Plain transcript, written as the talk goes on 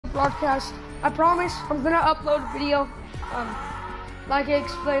broadcast. I promise I'm gonna upload a video. Like I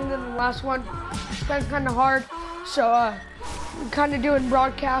explained in the last one, it's been kind of hard, so I'm kind of doing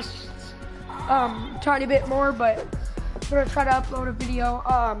broadcasts tiny bit more, but I'm gonna try to upload a video.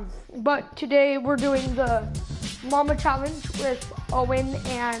 But today we're doing the Llama challenge with Owen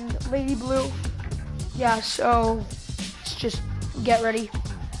and ladyblue. Yeah, so let's just get ready.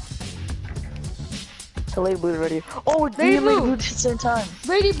 The ladyblue ready. Oh, it's me and ladyblue at the same time.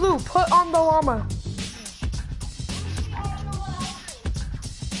 Ladyblue, put on the llama.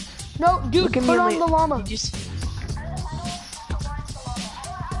 No, dude, put on the llama.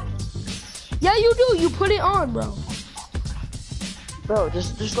 Yeah, you do. You put it on, bro. Bro,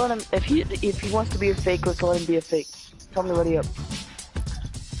 just let him. If he wants to be a fake, let's let him be a fake. Tell him to ready up.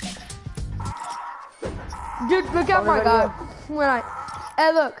 Dude, look at my guy.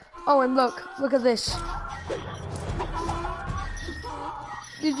 Hey, look, Owen, look at this.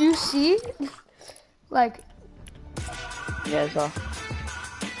 Did you see? Like. Yeah, I saw.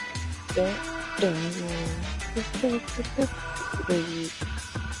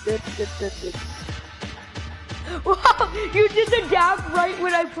 Wow, you did the dab right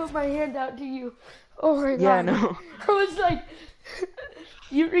when I put my hand out to you. Oh my god. Yeah, I know. I was like,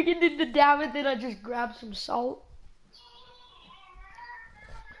 you freaking did the dab and then I just grabbed some salt.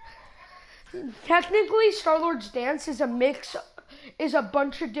 Technically, Star-Lord's dance is a mix, is a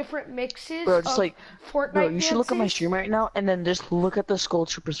bunch of different mixes. Bro, just like, Fortnite bro, you should look at my dances. stream right now and then just look at the Skull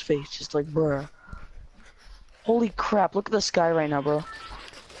Trooper's face. Just like, bruh. Holy crap, look at the sky right now, bro.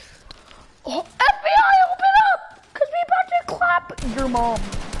 Oh, FBI, open up! Cause we about to clap your mom.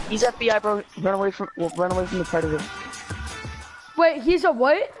 He's FBI, bro. Run away from the predator. Wait, he's a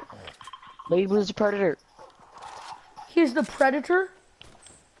what? Ladyblue's a predator. He's the predator?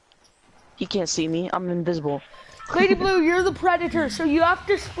 He can't see me. I'm invisible. Ladyblue, you're the predator, so you have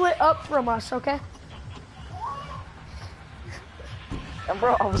to split up from us, okay? And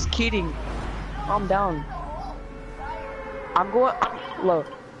bro, I was kidding. Calm down. I'm low,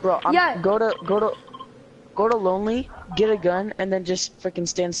 bro. Go to lonely, get a gun, and then just freaking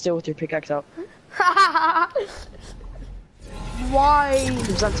stand still with your pickaxe out. Why?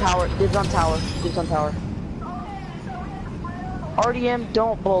 Dibs on tower. Dibs on tower. Dibs on tower. RDM,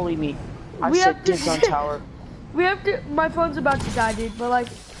 don't bully me. I said dibs on tower. We have to. My phone's about to die, dude. But like.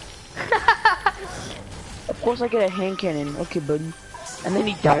 Of course I get a hand cannon. Okay, buddy. And then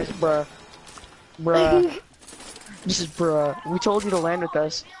he dies, bruh. Bruh. This is bruh. We told you to land with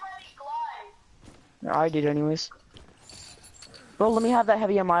us. No, I did anyways. Bro, let me have that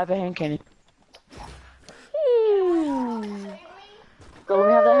heavy ammo. I have a hand cannon. Bro, let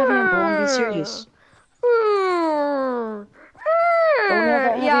me have that heavy ammo. I'm being serious.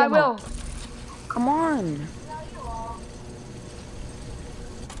 Yeah, I will. Come on.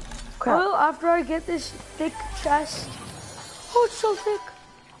 Crap. Well, after I get this thick chest. Oh, it's so thick.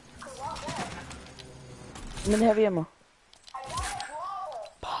 I'm in heavy ammo.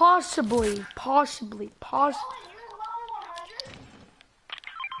 Possibly.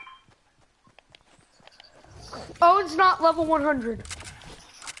 Oh, it's not level 100.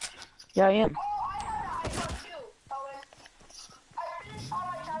 Yeah, I am.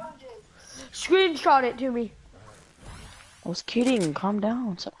 Screenshot it to me. I was kidding. Calm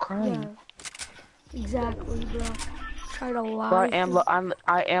down. Stop crying. Yeah, exactly, bro. Try to lie. Bro,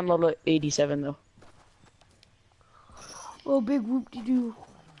 I am level 87 though. Oh, big whoop-de-doo.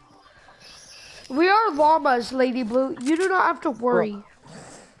 We are llamas, ladyblue. You do not have to worry. Bro,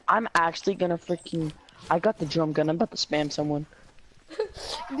 I'm actually gonna freaking. I got the drum gun. I'm about to spam someone.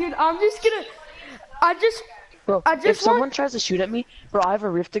 Dude, I'm just gonna. Bro, if someone tries to shoot at me, bro, I have a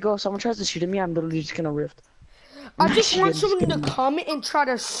rift to go. If someone tries to shoot at me, I'm literally just gonna rift. I just want someone to come and try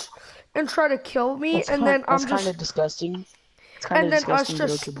to kill me, and then I'm just. That's kind of disgusting. And then us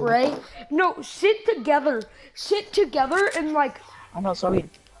just spray. No, sit together. Sit together and like. I know, so I mean.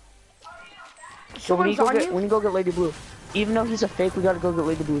 So when you go get ladyblue, even though he's a fake, we gotta go get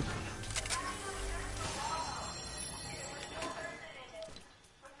ladyblue.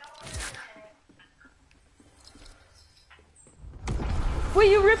 Wait,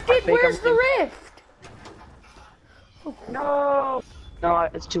 you rifted? Where's the rift? No,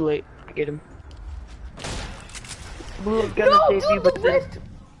 it's too late. I get him. Blue is gonna save you, the rift.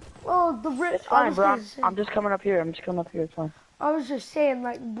 Oh, the rift. It's fine, bro. I'm just coming up here. It's fine. I was just saying,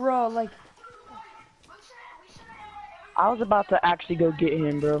 like, bro, like. I was about to actually go get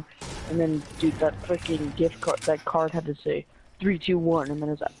him, bro. And then, dude, that freaking gift card, that card had to say 3, 2, 1, and then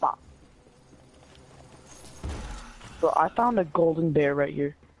it's at pop. Bro, I found a golden bear right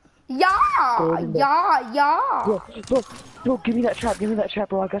here. Yeah, golden bear. yeah. Bro, No, give me that trap,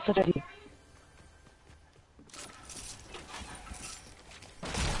 bro. I got such an idea.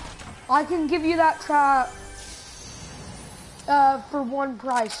 I can give you that trap for one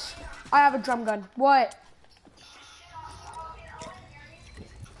price. I have a drum gun. What?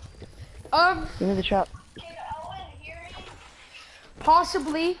 Give me the trap.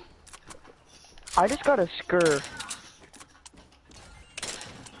 Possibly. I just got a skr.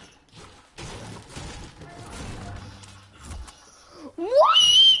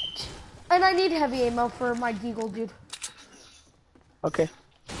 What? And I need heavy ammo for my deagle, dude. Okay.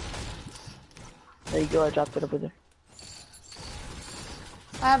 There you go, I dropped it over there.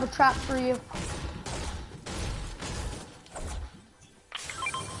 I have a trap for you.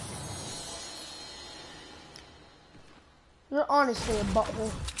 You're honestly a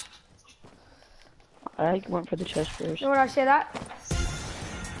butthole. I went for the chest first. You know when I say that?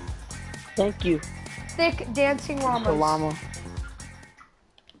 Thank you. Thick dancing llamas. The llama.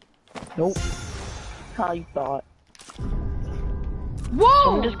 Nope. How you thought. Whoa!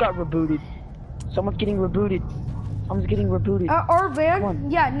 Someone just got rebooted. Someone's getting rebooted. Someone's getting rebooted. Our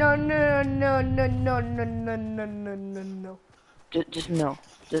van? Yeah, no. Just no.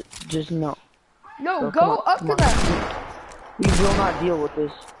 Just no. No, Bro, go up to them. We will not deal with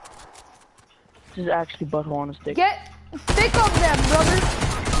this. This is actually butthole on a stick. Get thick on them, brother.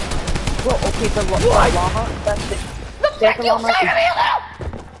 Bro, okay, the llama, that's it. Santa llama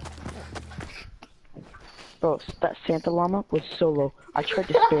Bro, that Santa llama was so low. I tried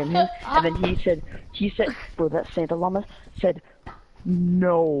to spam him, and then he said, bro, that Santa llama said,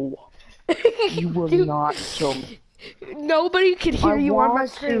 no, you will not kill me. Nobody can hear you on my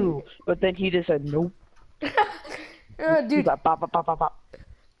screen. But then he just said, nope. Dude. He's like, bop, bop, bop, bop, bop.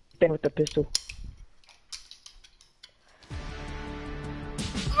 Bang with the pistol.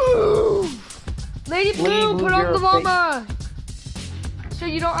 Lady Blue, put on the llama! So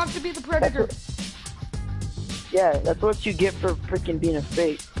you don't have to be the predator. Yeah, that's what you get for freaking being a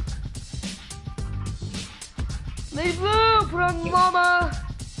fake. Lady Blue, put on the llama!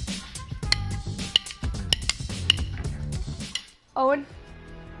 Owen?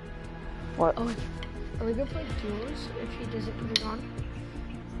 What? Owen, are we gonna play duos if he doesn't put it on?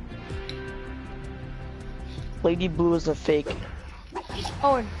 Lady Blue is a fake.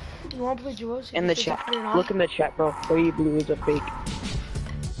 Owen, you wanna play duos? In the chat. Look in the chat, bro. Lady Blue is a fake.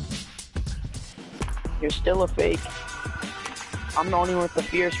 You're still a fake. I'm the only one with the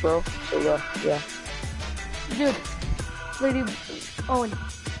fierce, bro. So, yeah. Dude, Lady Owen.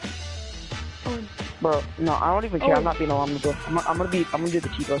 Owen. Bro, no, I don't even care. I'm not being a llama, bro. I'm gonna do the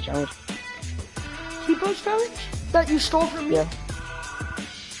T-Pose challenge. T-Pose challenge? That you stole from me? Yeah.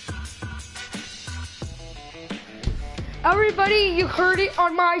 Everybody, you heard it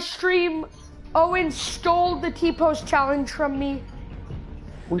on my stream. Owen stole the T-Pose challenge from me.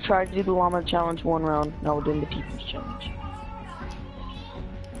 We tried to do the llama challenge one round. Now we're doing the T-Pose challenge.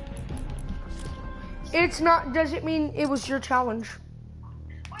 It's not, doesn't mean it was your challenge.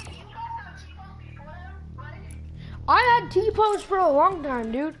 I had T-Pose for a long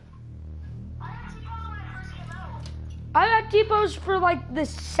time, dude. I had T-Pose for like the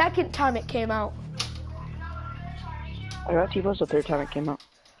second time it came out. I got T-Pose the third time it came out.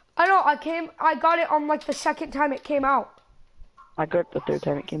 I know, I got it on like the second time it came out. I got it the third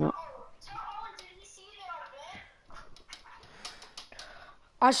time it came out.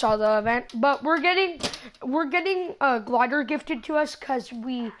 I saw the event, but we're getting a glider gifted to us because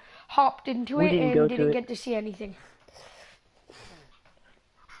we hopped into it and didn't get to see anything.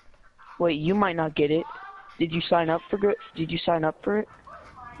 Wait, you might not get it. Did you sign up for it? Did you sign up for it?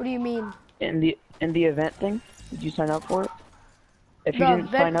 What do you mean? In the event thing? Did you sign up for it? If you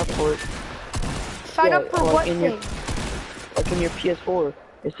didn't sign up for it, sign up for what thing? Like in your PS4,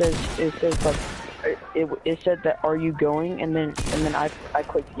 it says like it said that are you going, and then I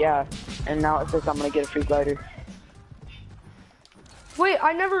clicked yeah, and now it says I'm gonna get a free glider. Wait,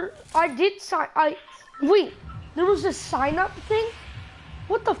 wait, there was a sign up thing?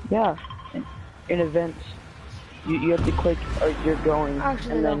 What the? Yeah, in events, you have to click you're going,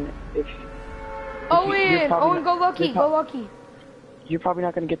 actually, and no. then if Owen, go lucky, go lucky. You're probably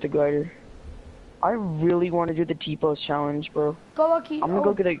not gonna get the glider. I really want to do the T-Pose challenge, bro. Go lucky. I'm gonna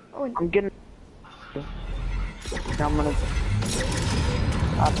go get a. Owen. I'm getting. I'm gonna.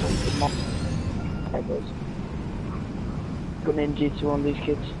 There goes. Go ninjutsu on these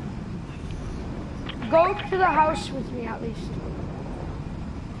kids. Go to the house with me at least.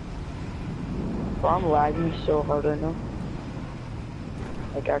 Bro, I'm lagging so hard right now.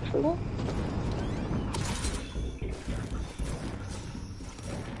 Like actually. Cool.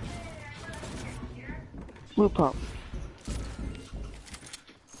 Blue pump.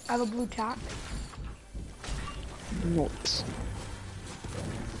 I have a blue tack. Notes.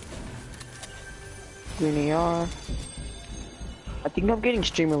 Green AR. I think I'm getting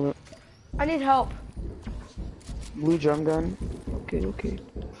streamer loot. I need help. Blue drum gun. Okay, okay.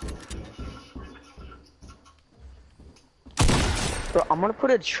 Bro, I'm gonna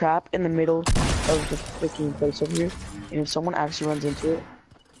put a trap in the middle of the freaking place over here, and if someone actually runs into it,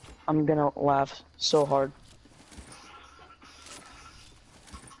 I'm gonna laugh so hard.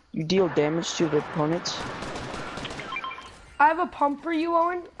 You deal damage to the opponents. I have a pump for you,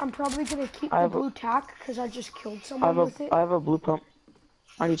 Owen. I'm probably gonna keep the blue tack because I just killed someone with it. I have a blue pump.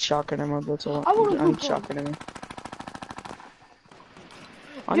 I need shotgun ammo, that's all. I want a blue pump. Shotgun ammo.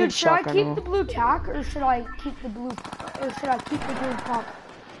 Dude, should I keep the blue tack or should I keep the blue green pump?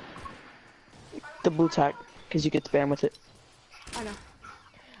 The blue tack, because you get to spam with it. I know.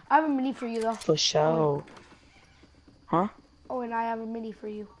 I have a mini for you though. For sure. Huh? Oh, and I have a mini for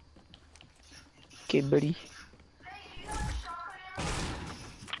you. Okay, buddy.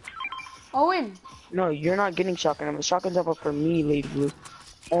 Owen. No, you're not getting shotgun ammo. Shotgun's ammo for me, Lady Blue.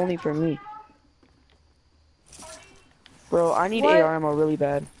 Only for me. Bro, I need AR ammo really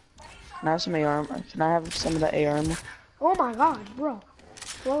bad. Can I have some AR ammo? Can I have some of that AR ammo? Oh my god, bro.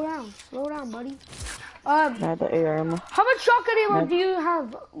 Slow down, buddy. Can I have the AR ammo? How much shotgun ammo do you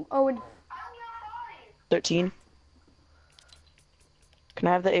have, Owen? 13. Can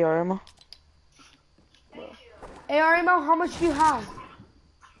I have the AR ammo? AR ammo, how much do you have?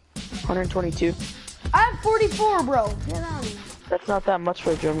 122. I have 44, bro. Get out of here. That's not that much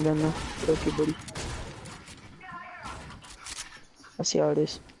for a drum gun though. But okay, buddy. I see how it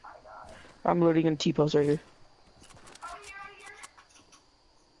is. I'm loading in T-post right here.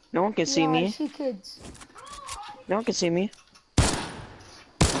 No one can see me. I see kids. No one can see me.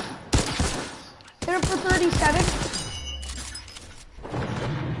 Hit him for 37.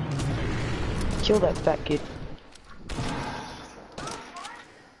 Kill that fat kid.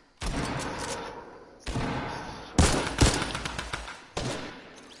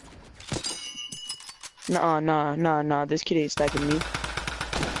 Nah. This kid ain't stacking me.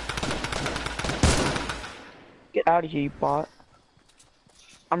 Get out of here, you bot.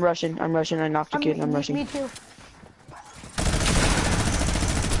 I'm rushing. I knocked a kid. I'm rushing. Me too.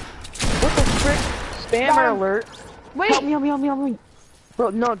 What the frick? Spammer alert. Wait. Help me.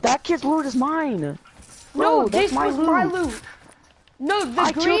 Bro, no, that kid's loot is mine. Bro, No, this was my loot. No,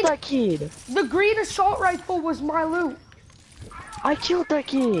 I killed that kid. The green assault rifle was my loot. I killed that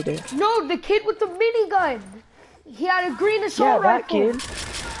kid. No, the kid with the minigun. He had a green assault rifle. Yeah, that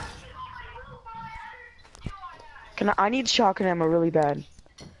kid. I need shotgun ammo really bad.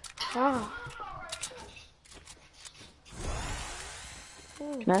 Ah.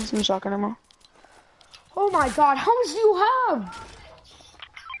 Can I have some shotgun ammo? Oh my god, how much do you have?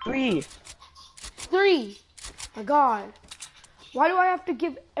 3. 3. My god. Why do I have to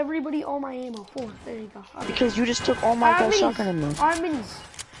give everybody all my ammo? 4. There you go. Okay. Because you just took all my guys' shotgun ammo. I have minis.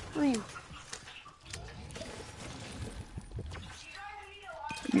 For you.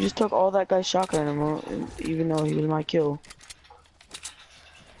 You just took all that guy's shotgun ammo, even though he was my kill.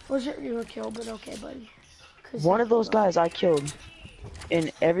 Was your kill, but okay, buddy. One of those guys I killed.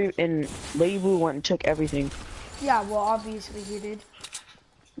 And Lady Blue went and took everything. Yeah, well, obviously he did.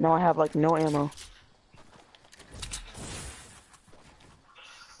 Now I have like no ammo.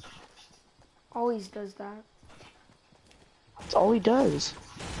 Always does that. That's all he does.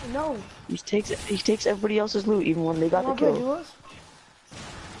 No. He takes everybody else's loot, even when they got the kill.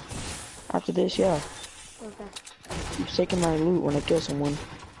 After this, yeah. Okay. He's taking my loot when I kill someone.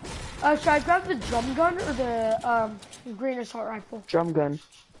 Should I grab the drum gun or the green assault rifle? Drum gun.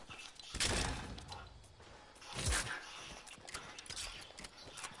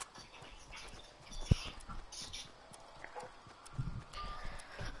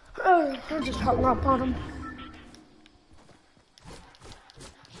 I just hung up on him.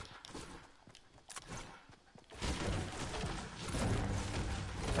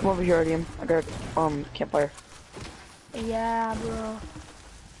 Come over here, Artyom. I got campfire. Yeah, bro.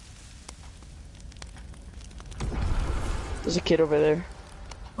 There's a kid over there.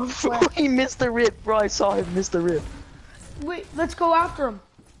 He missed the rip, bro. I saw him miss the rip. Wait, let's go after him.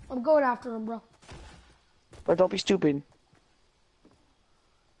 I'm going after him, bro. But don't be stupid.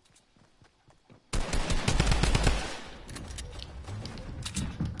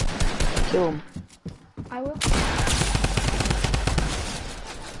 Kill him. I will.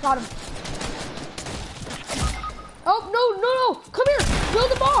 Got him. Oh, no. Come here.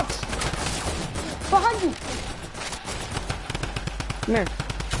 Build the box. Behind you. Come here.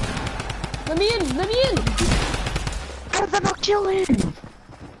 Let me in. How did that not kill him?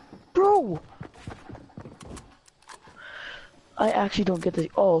 No! I actually don't get this.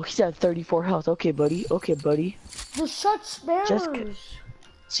 Oh, he's at 34 health. Okay, buddy. Okay, buddy. They're such spammers.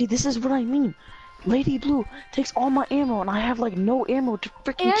 See, this is what I mean. Lady Blue takes all my ammo, and I have like no ammo to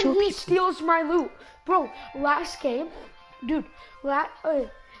freaking kill And he people. steals my loot. Bro, last game, dude, a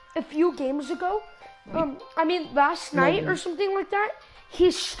few games ago, last night or something like that, he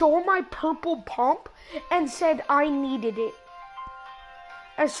stole my purple pump and said I needed it.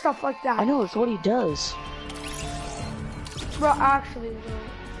 And stuff like that. I know, it's what he does. Bro, actually,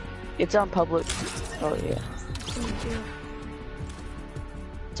 It's on public. Oh, yeah.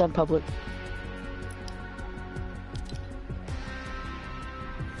 It's on public.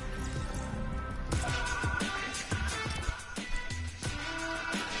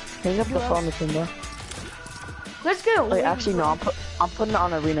 Hang up the phone with him, bro. Let's go. Wait, actually, no, I'm putting it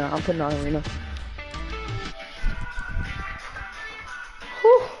on arena. I'm putting it on arena.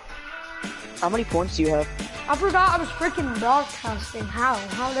 Whew. How many points do you have? I forgot I was freaking broadcasting. How?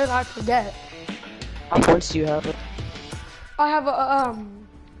 How did I forget? How many points do you have? I have I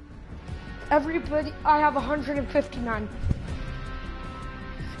have 159.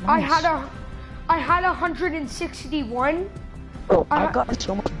 Nice. I had 161. Bro, I've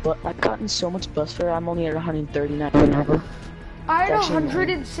gotten so much bus fare. I'm only at 139 now. I had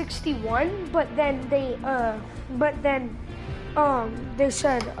 161, but then they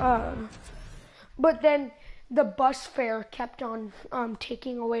said but then the bus fare kept on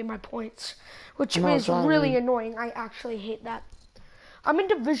taking away my points, which is really annoying. I actually hate that. I'm in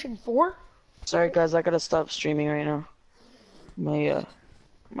Division 4. Sorry guys, I gotta stop streaming right now. My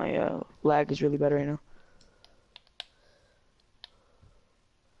lag is really bad right now.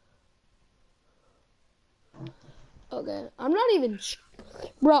 Okay, I'm not even,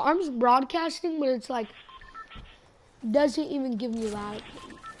 bro, I'm just broadcasting, but it's like, doesn't even give me that.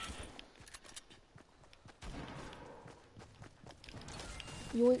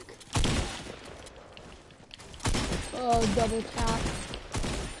 Yoink. Oh, double tap.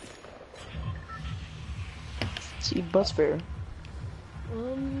 See, bus fare.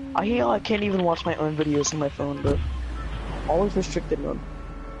 I hate how I can't even watch my own videos on my phone, but always restricted mode.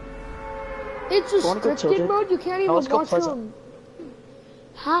 It's restricted mode? You can't even watch them.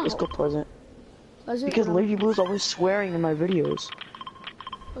 How? Let's go Pleasant. Pleasant? Because Lady Blue's always swearing in my videos.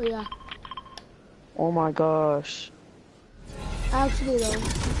 Oh yeah. Oh my gosh. Actually though.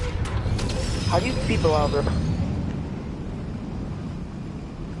 How do you keep people out, bro?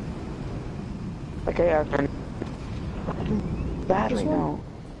 Okay, after. Bad right now.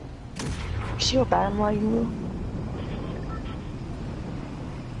 You see how bad I'm lagging, bro?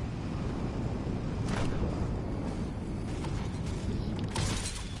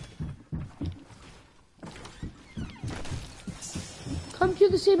 Come to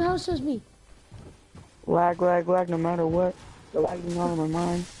the same house as me. Lag, lag, lag, no matter what. The lagging out of my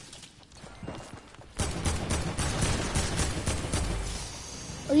mind.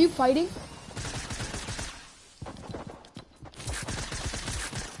 Are you fighting?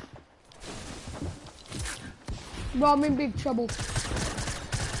 Bro, I'm in big trouble.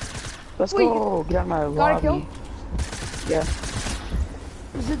 Let's go. Get out of my lobby. Got a kill? Yeah.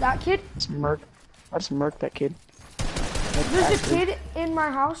 Is it that kid? It's Merc. I just murked that kid. There's a kid in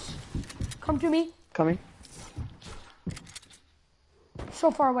my house. Come to me. Coming. So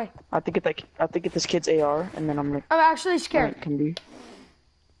far away. I have to get this kid's AR, and then I'm gonna. I'm actually scared. Can be.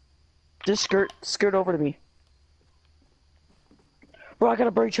 Just skirt over to me. Bro, I got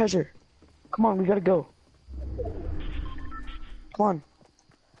a buried treasure. Come on, we gotta go. Come on.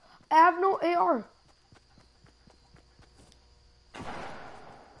 I have no AR.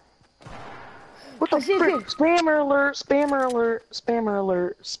 What the frick? Spammer alert, spammer alert, spammer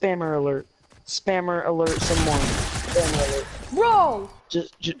alert, spammer alert, spammer alert, someone. Spammer alert. Bro!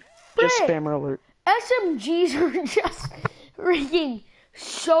 Just spammer alert. SMGs are just freaking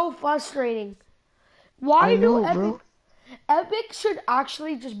so frustrating. Why do Epic should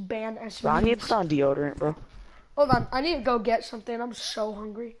actually just ban SMGs? Bro, I need to put on deodorant, bro. Hold on, I need to go get something. I'm so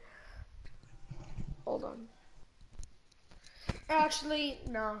hungry. Hold on. Actually,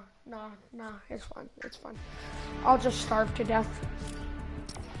 no, it's fine, it's fine. I'll just starve to death.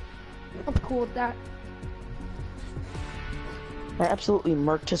 I'm cool with that. I absolutely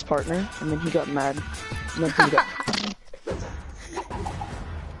murked his partner, and then he got mad. And then he got...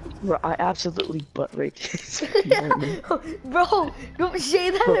 Bro, I absolutely butt raped his Bro, don't say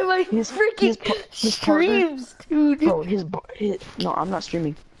that in my freaking streams, dude. Bro, no, I'm not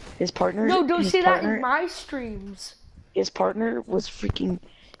streaming. His partner. No, don't say that in my streams. His partner was freaking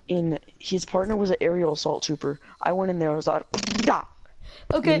in. His partner was an aerial assault trooper. I went in there. I was like, "Stop."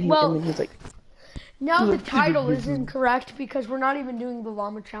 Okay, and well, then he's like, now the title is incorrect because we're not even doing the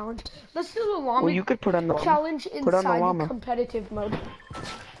llama challenge. Let's do the llama well, you could put on the challenge put on the inside the llama. competitive mode.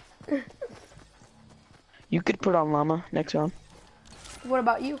 You could put on llama next round. What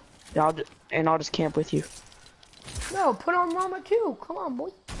about you? And I'll just camp with you. No, put on llama too. Come on, boy.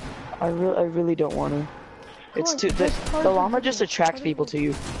 I really don't want to. It's too the llama just attracts people to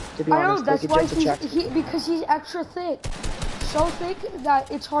you. To be I know, honest, that's like, why it just attracts because he's extra thick. So thick that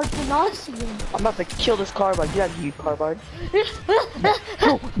it's hard to not see him. I'm about to kill this carbide. Get out of here, you carbide.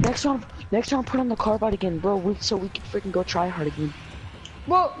 Bro, next round, put on the carbide again, bro. So we can freaking go try hard again.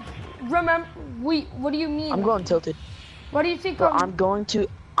 Well, remember, what do you mean? I'm going tilted. What do you think? Bro, I'm going to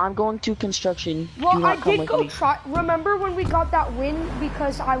construction. Well, I did go try. Remember when we got that win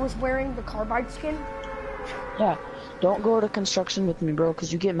because I was wearing the carbide skin? Yeah. Don't go to construction with me, bro,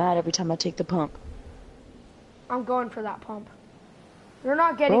 because you get mad every time I take the pump. I'm going for that pump. You're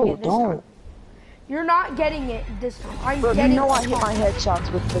not getting it this time. You're not getting it this time. Bro, you know I hit my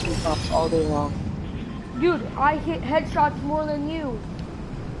headshots with freaking pumps all day long. Dude, I hit headshots more than you.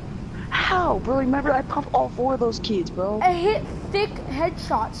 How, bro? Remember, I pumped all 4 of those kids, bro. I hit thick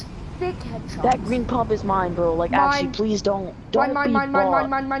headshots. Thick headshots. That green pump is mine, bro. Like, actually, please don't mine. I'm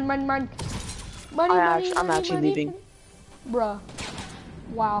actually leaving. Bruh.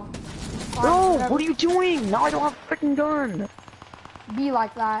 Wow. Bro, what are you doing? Now I don't have a freaking gun. Be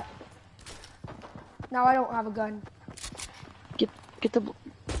like that. Now I don't have a gun. Get the...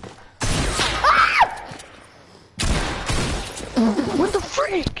 What the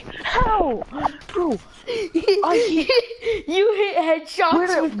frick? How? Bro, you hit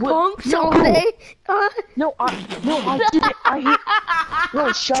headshots with pumps all day? No, I did it. I hit...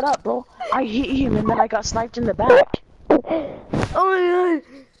 Bro, shut up, bro. I hit him and then I got sniped in the back. Oh my god.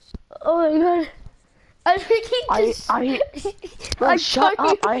 Oh my god. I hit... Bro, shut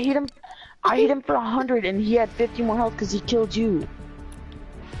up. I hit him for 100 and he had 50 more health because he killed you.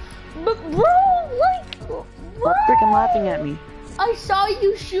 But bro, like... Stop freaking laughing at me. I saw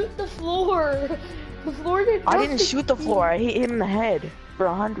you shoot the floor. The floor did I didn't shoot the floor. I hit him in the head for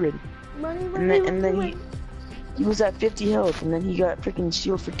 100. And then he was at 50 health, and then he got freaking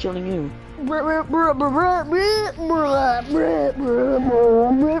shield for killing you.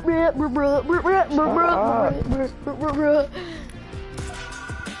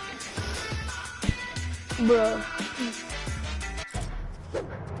 Bruh.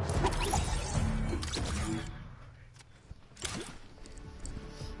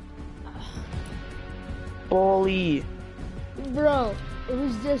 Bully. Bro, it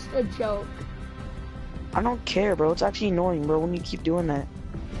was just a joke. I don't care, bro. It's actually annoying, bro, when you keep doing that.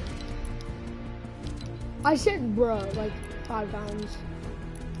 I said bro like 5 times.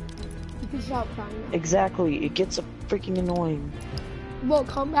 You can stop crying. Exactly. It gets freaking annoying. Well,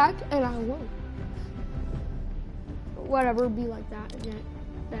 come back and I won't. Whatever, be like that again.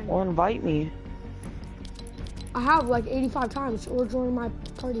 Then. Or invite me. I have like 85 times, or join my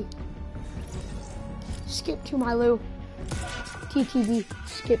party. Skip to my loo. TTV,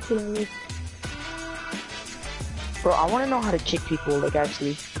 skip to my loo. Bro, I want to know how to kick people, like,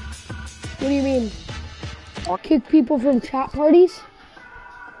 actually. What do you mean? Kick people from chat parties?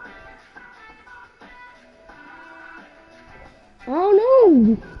 I don't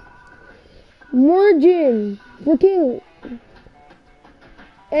know. Morgan, freaking,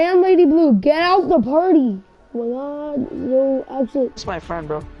 and ladyblue, get out the party. Oh my god, no, absolutely. It's my friend,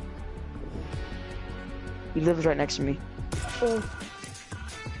 bro. He lives right next to me. Oh.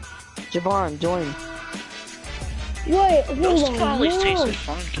 Javon, join. Wait, hold Those on. probably tasted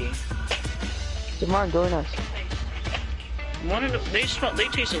funky. Javon, join us. One of them, they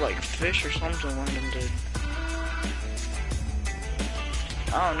tasted like fish or something. One of them did.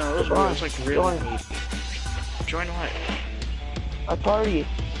 I don't know. Those were like really meaty. Join what? A party.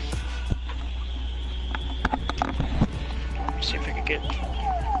 See if I can get.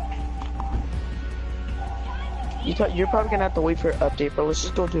 You're probably gonna have to wait for an update, but let's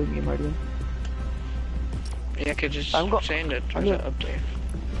just go to a game already. Yeah, I could just saying that there's an update.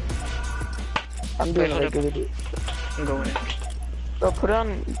 I'm doing regular duos. I'm going in. Bro, put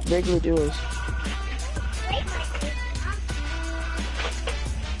on regular duos.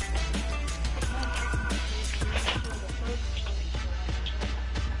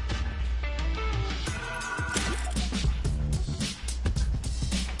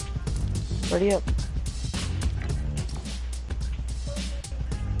 Ready up.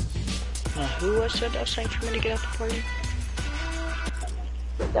 Who was that was saying for me to get out the party?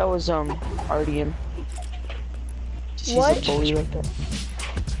 That was RDM. What? He's a bully like that.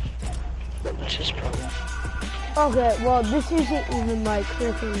 What's his problem? Okay, well, this isn't even like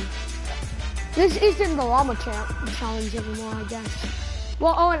freaking. This isn't the llama challenge anymore, I guess.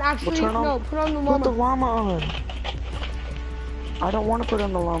 Well, Owen, actually, no, put on the llama. Put the llama on. I don't want to put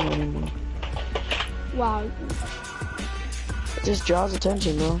on the llama anymore. Wow. It just draws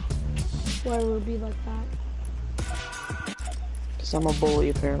attention, bro. Why would it be like that? Cause I'm a bully,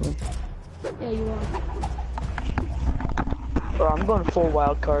 apparently. Yeah, you are. Bro, I'm going full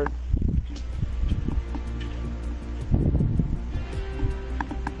wild card.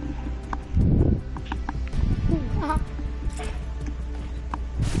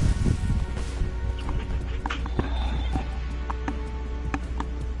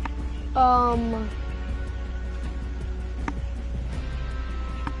 Um.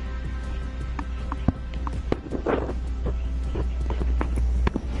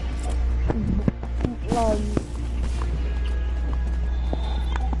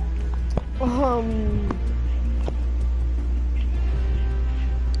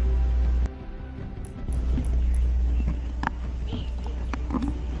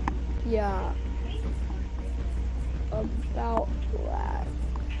 Yeah. About that.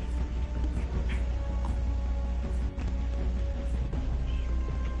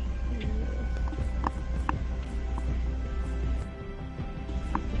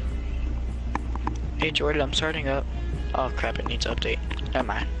 Hey Jordan, I'm starting up. Oh crap, it needs update. Never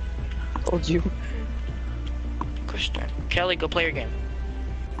mind. Told you. Question. Kelly, go play your game.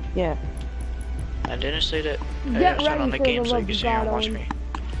 Yeah. I didn't say that. I Get didn't turn on the ready for game the so you love can of sit here and God, watch Owen. me.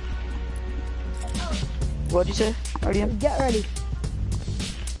 What'd you say, RDM? Get ready.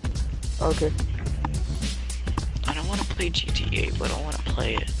 Okay. I don't want to play GTA, but I want to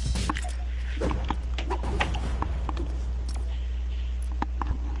play it.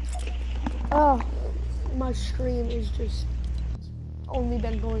 Oh, my stream is just only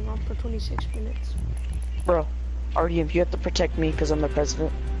been going on for 26 minutes. Bro, RDM, you have to protect me because I'm the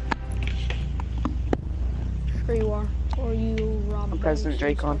president. Sure you are. Or you rob I'm banks President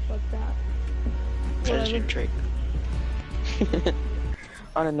and Dracon. stuff like that. President Drake.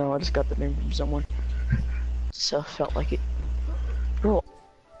 I don't know, I just got the name from someone. So felt like it. Bro.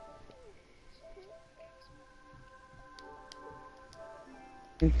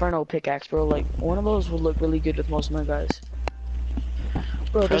 Inferno pickaxe, bro. Like, one of those would look really good with most of my guys.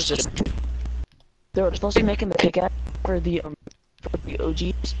 Bro, they're supposed to be making the pickaxe for the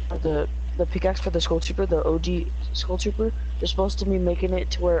OGs, or the pickaxe for the Skull Trooper, the OG Skull Trooper. They're supposed to be making it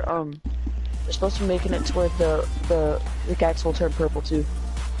to where the pickaxe will turn purple too.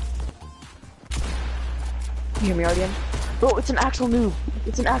 You hear me, RDM? Bro, it's an actual noob.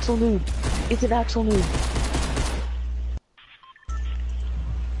 It's an actual noob. It's an actual noob.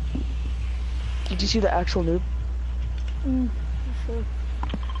 Did you see the actual noob? Sure.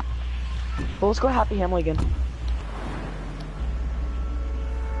 Well, let's go Happy Hamlet again.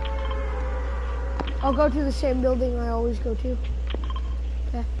 I'll go to the same building I always go to.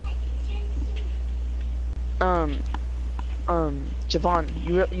 Okay. Javon,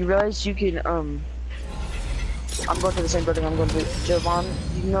 you realize you can, I'm going to the same building I'm going to. Javon,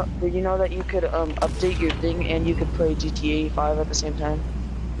 you know that you could, update your thing and you could play GTA 5 at the same time?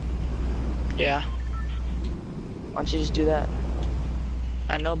 Yeah. Why don't you just do that?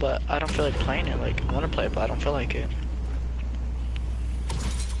 I know, but I don't feel like playing it. Like, I want to play it, but I don't feel like it.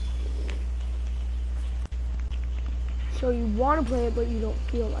 So you want to play it, but you don't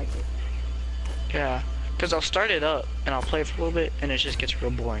feel like it. Yeah. Because I'll start it up, and I'll play it for a little bit, and it just gets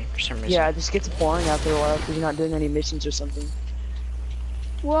real boring for some reason. Yeah, it just gets boring after a while because you're not doing any missions or something.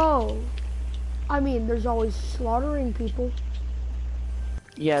 Whoa. I mean, there's always slaughtering people.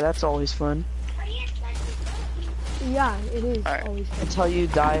 Yeah, that's always fun. Yeah, it is Alright. always fun. That's how you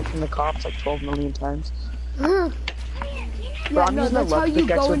die from the cops like 12 million times. Yeah, I'm no, using the that's how left you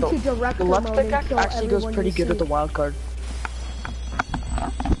pickaxe go with into the director left mode and pickaxe kill actually goes everyone pretty you good with see. the wild card.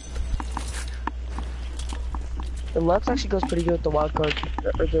 The Lux actually goes pretty good with the wild card,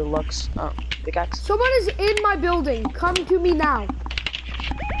 or the Lux pickaxe. Someone is in my building. Come to me now.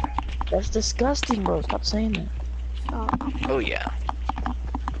 That's disgusting, bro. Stop saying that. Stop. Oh, yeah.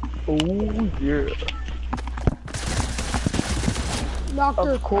 Oh yeah.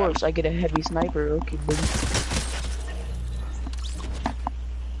 Doctor. Of course, I get a heavy sniper. Okay, buddy.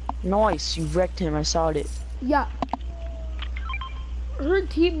 Nice, you wrecked him. I saw it. Yeah. Her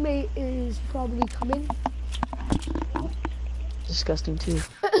teammate is probably coming. Disgusting too.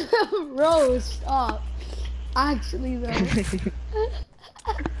 Bro, stop. Actually, though.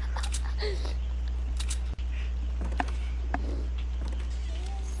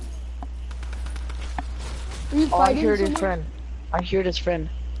 Are you Oh, I fighting heard his someone? friend. I heard his friend.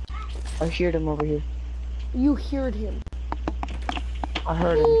 I heard him over here. You heard him. I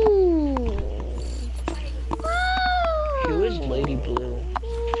heard him. Who is Lady Blue?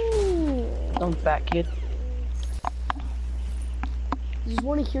 Some fat kid. I just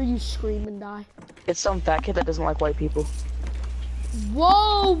want to hear you scream and die. It's some fat kid that doesn't like white people.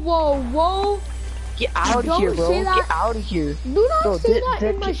 Whoa, whoa, whoa. Get out of here, bro. Say that. Get out of here. Do not Bro, say that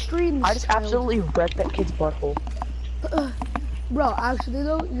in my streams. I just absolutely wrecked that kid's butthole. Bro, actually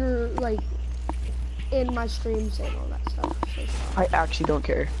though, you're like in my stream saying all that stuff. So I actually don't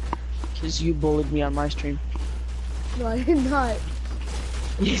care. Because you bullied me on my stream. no, I did not.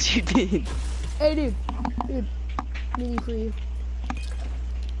 Yes, you did. Hey, dude. Mini for you.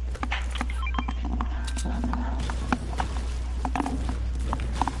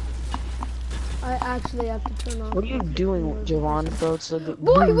 I actually have to turn off. What are you doing, Javon, bro? It's like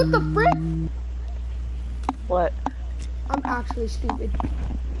Boy, what the frick? What? I'm actually stupid.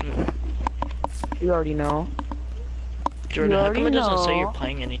 You already know. Jordan, how come it doesn't say know. you're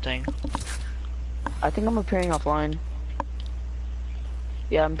playing anything? I think I'm appearing offline.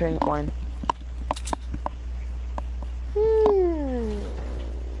 Yeah, I'm appearing offline.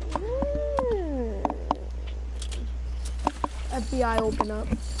 FBI open up.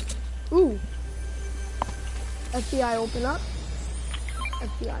 Ooh. FBI open up.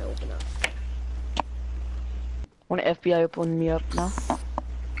 FBI open up. Want FBI open me up now?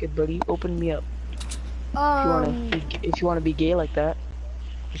 Good buddy, open me up. If you wanna be gay like that,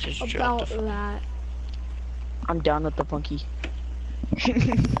 This is about that. I'm down with the funky.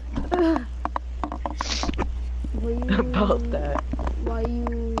 About that. Why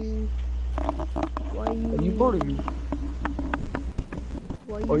you? Are you bullying me?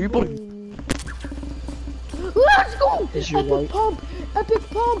 Why you bullying me? Let's go! Is your Epic wife? pump! Epic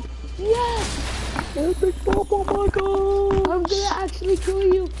pump! Yes! Epic pump! Oh my god! I'm gonna actually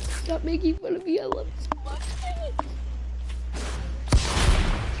kill you. Stop making fun of me. I love it so much.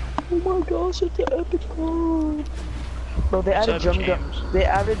 Oh my gosh, it's an epic pump! Bro, they added Seven drum guns.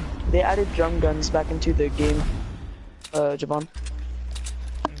 They added drum guns back into the game. Javon.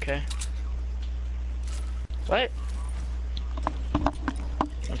 Okay. What?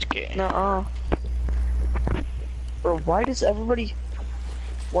 That's gay. Nuh-uh. Bro, why does everybody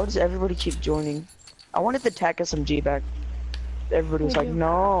keep joining? I wanted the TAC SMG back. Everybody was like,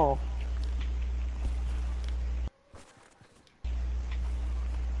 no.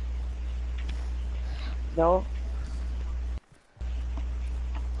 No.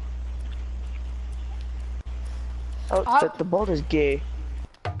 Oh, the bolt is gay.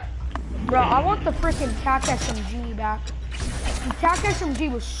 Bro, I want the freaking TAC SMG back. The TAC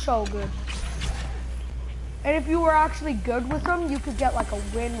SMG was so good. And if you were actually good with them, you could get like a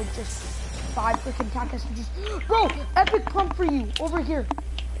win with just 5 freaking TAC SMGs. Bro, epic pump for you over here.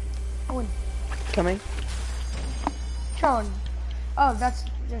 Owen, Coming. Sean. Oh, that's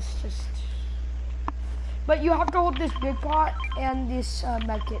just. But you have to hold this big pot and this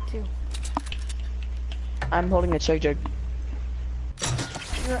med kit too. I'm holding a chug jug.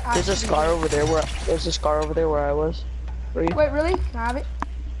 There's a scar over there where I was. Where you? Wait, really? Can I have it?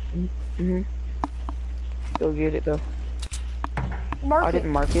 Mhm. Go get it though. Mark I it.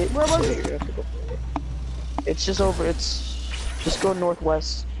 didn't mark it. Where was so it? you have to go. It's just over. Just go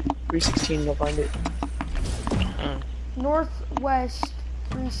northwest. 316. You'll find it. Northwest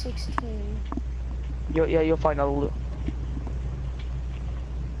 316. You'll find a little.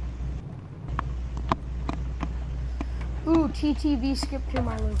 Ooh, TTV skipped to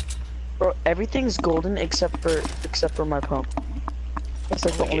my loot. Bro, everything's golden except for my pump. That's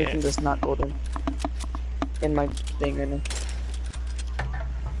like the only thing that's not golden in my thing right now.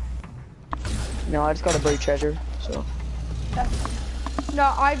 No, I just got a buried treasure, so.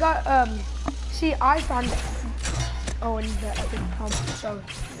 No, I got see, I found Owen the epic pump, so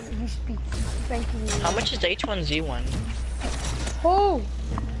you should be thanking me. How much is H1Z1? Oh!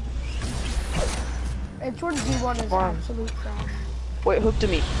 H1Z1 is absolute trash. Wait, hook to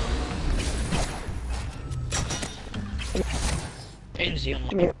me. H1Z1.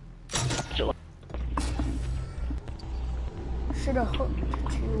 Come here. Should have hooked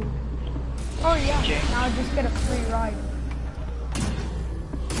to. Oh yeah, now I just get a free ride.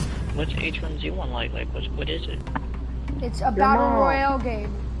 What's H1Z1 like? Like, what is it? It's a battle mom. royale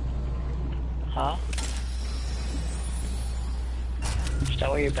game. Huh? Is that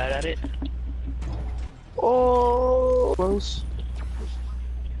why you're bad at it? Oh, close.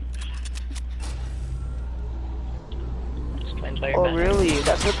 Explains why you're Oh, bad really?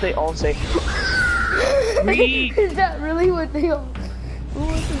 That's what they all say. Is that really what they all?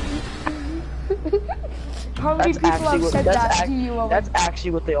 How many people have said that to you, Owen? That's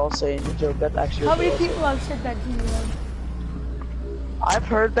actually what they all say in the joke. That's actually How what many people have said that to you, Owen? I've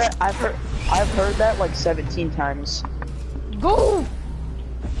heard that. I've heard that like 17 times. Go!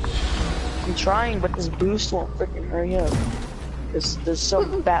 I'm trying, but this boost won't freaking hurry up. There's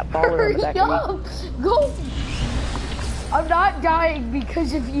some fat baller in the back of me. Go! I'm not dying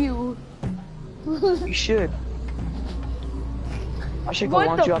because of you. You should. I should go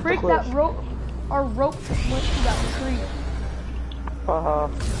launch you off the cliff. What the frick? That rope, our rope just went to that tree.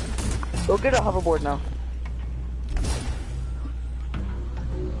 Go get a hoverboard now.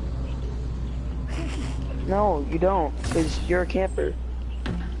 No, you don't, because you're a camper.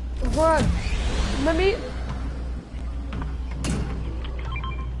 Hold on. Let me...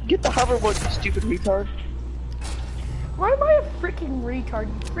 Get the hoverboard, you stupid retard. Why am I a freaking retard,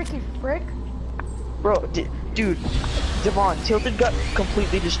 you freaking frick? Bro, dude, Devon, Tilted got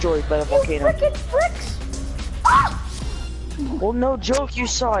completely destroyed by the volcano. You freaking fricks! Ah! Well, no joke, you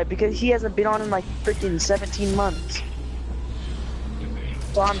saw it, because he hasn't been on in like freaking 17 months.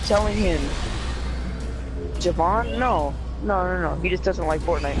 So I'm telling him. Javon? No, he just doesn't like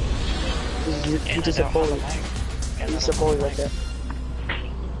Fortnite. He's just a bully. He's just a bully like that.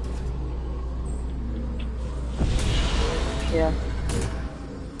 Yeah.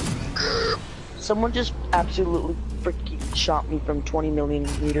 Someone just absolutely freaking shot me from 20 million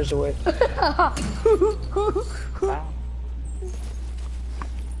meters away. Wow.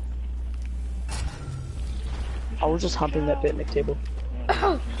 I was just humping that picnic table.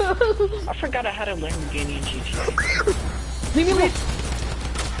 I forgot I had a Lamborghini in GTA. Leave me alone.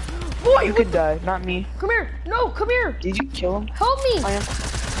 Boy, You could die, not me. Come here. No, come here. Did you kill him? Help me. I am.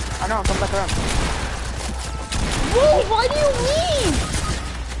 I know, come back around. Whoa, why do you leave?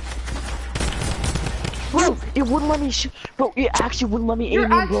 Bro, it wouldn't let me shoot. Bro, it actually wouldn't let me aim You're in,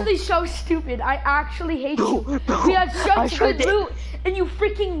 bro. actually so stupid. I actually hate you. Bro, We had I such tried good to- loot, and you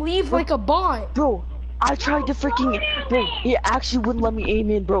freaking leave like a bot. Bro, I tried to freaking, bro, it actually wouldn't let me aim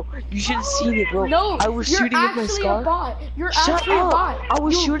in, bro. You should have seen it, bro. No, I was you're shooting with my actually scar. a bot. You're Shut actually up. a bot. I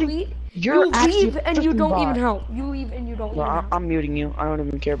was You shooting. leave- You're you actually leave a and you freaking don't bot. even help. You leave and you don't No, even help. I'm muting you. I don't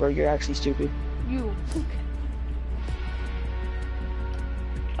even care, bro. You're actually stupid. You.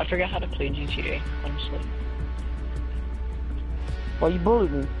 I forgot how to play GTA, honestly. Why you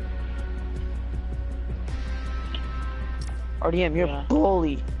bullied me? RDM, you're Yeah. a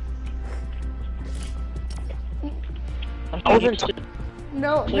bully. I'm I wasn't. used to-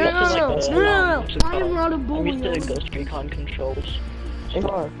 No, I'm no, no, used to, no, like, no, what's no. it I am called? not a I'm bully. used to Ghost Recon controls. You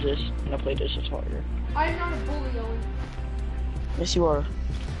are. This, when I play this, it's harder. I am not a bully, Owen. Yes, you are.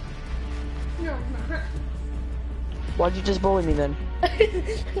 No, I'm not. Why'd you just bully me then?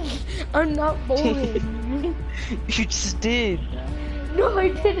 I'm not bullying. You just did. No, I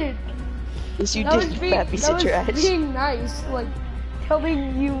didn't. Yes, you That did. was You being, fat piece of trash. being nice, like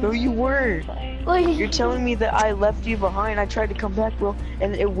telling you. No, you weren't. Like You're telling me that I left you behind. I tried to come back, bro,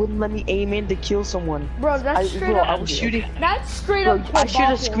 and it wouldn't let me aim in to kill someone. Bro, that's straight Bro, up. I was shooting. That's straight Bro, up. I should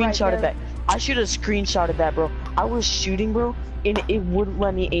have debacle right screenshotted there. that. I should have screenshotted that, bro. I was shooting, bro, and it wouldn't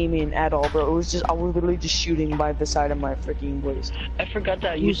let me aim in at all, bro. It was just, I was literally just shooting by the side of my freaking waist. I forgot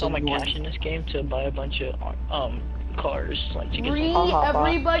that I Who's used all my the one? cash in this game to buy a bunch of cars, like to get Free some.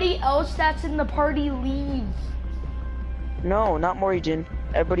 everybody else that's in the party leave. No, not Morrigan.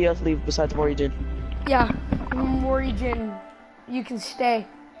 Everybody else leave besides Morrigan. Yeah, Morrigan, you can stay.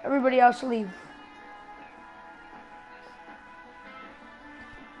 Everybody else leave.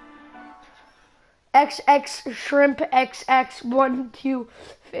 XX shrimp XX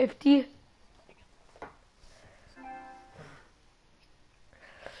 1250.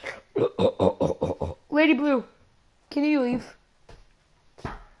 Lady Blue, can you leave?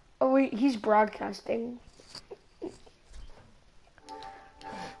 Oh wait, he's broadcasting.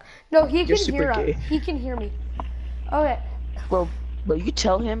 No, he You're can super hear gay. us. He can hear me. Okay. Bro, you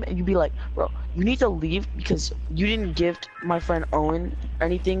tell him and you be like, bro, you need to leave because you didn't gift my friend Owen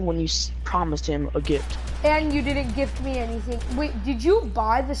anything when you promised him a gift. And you didn't gift me anything. Wait, did you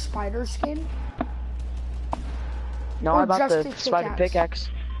buy the spider skin? No, Or I bought just the his spider pickaxe.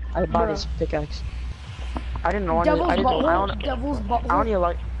 I bought his pickaxe. I didn't want it. Devil's I didn't. I butthole. don't. Devil's I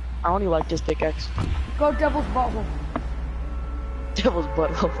butthole. only like this pickaxe. Go devil's butthole. Devil's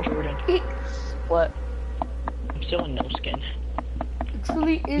butthole. Jordan, What? I'm still in no skin. It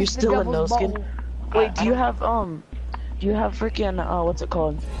truly is You're the still in devil's no skin? butthole. Wait, do you have freaking what's it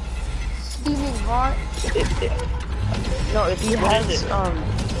called? Steaming hot. No, if he What has is it?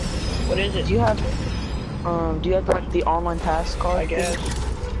 What is it? do you have like the online pass card? I guess.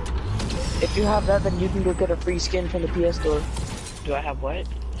 If you have that, then you can go get a free skin from the PS store. Do I have what?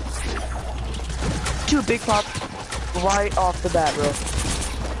 two big pop right off the bat, bro.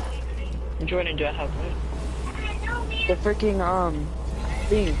 Jordan, do I have what? The freaking,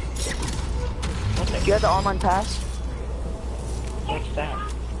 thing. Do you have the online pass? What's that?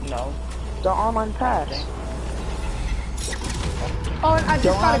 No. The online pass. Oh, and I just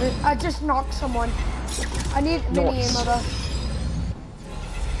Don't got have it. it? I just knocked someone. I need mini Nice. ammo though.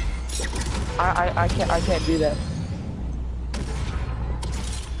 I can't do that.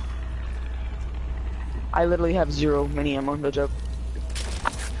 I literally have 0 mini ammo, no joke.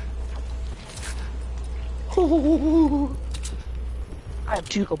 I have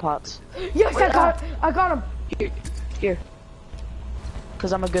 2 pots. Yes, Wait, I got him. Here.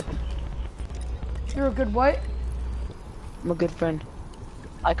 Cause I'm a good You're a good what? I'm a good friend.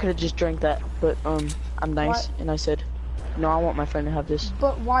 I could have just drank that, but I'm nice What? and I said, no, I want my friend to have this.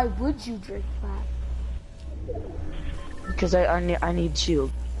 But why would you drink that? Because I need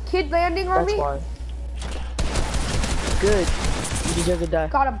shield. Kid landing on That's me? why. Good. You deserve to die.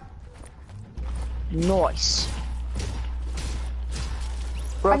 Got him. Nice.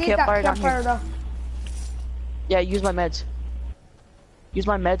 Bro, I need that campfire down campfire here. though. Yeah, use my meds. Use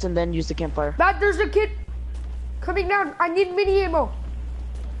my meds and then use the campfire. Matt, there's a kid coming down. I need mini ammo.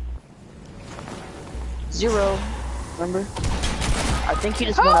 0. Remember? I think he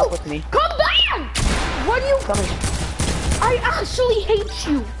just went up with me. Come back! What do you? Coming. I actually hate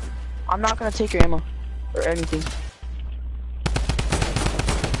you. I'm not gonna take your ammo or anything.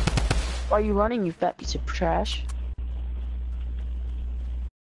 Why are you running, you fat piece of trash?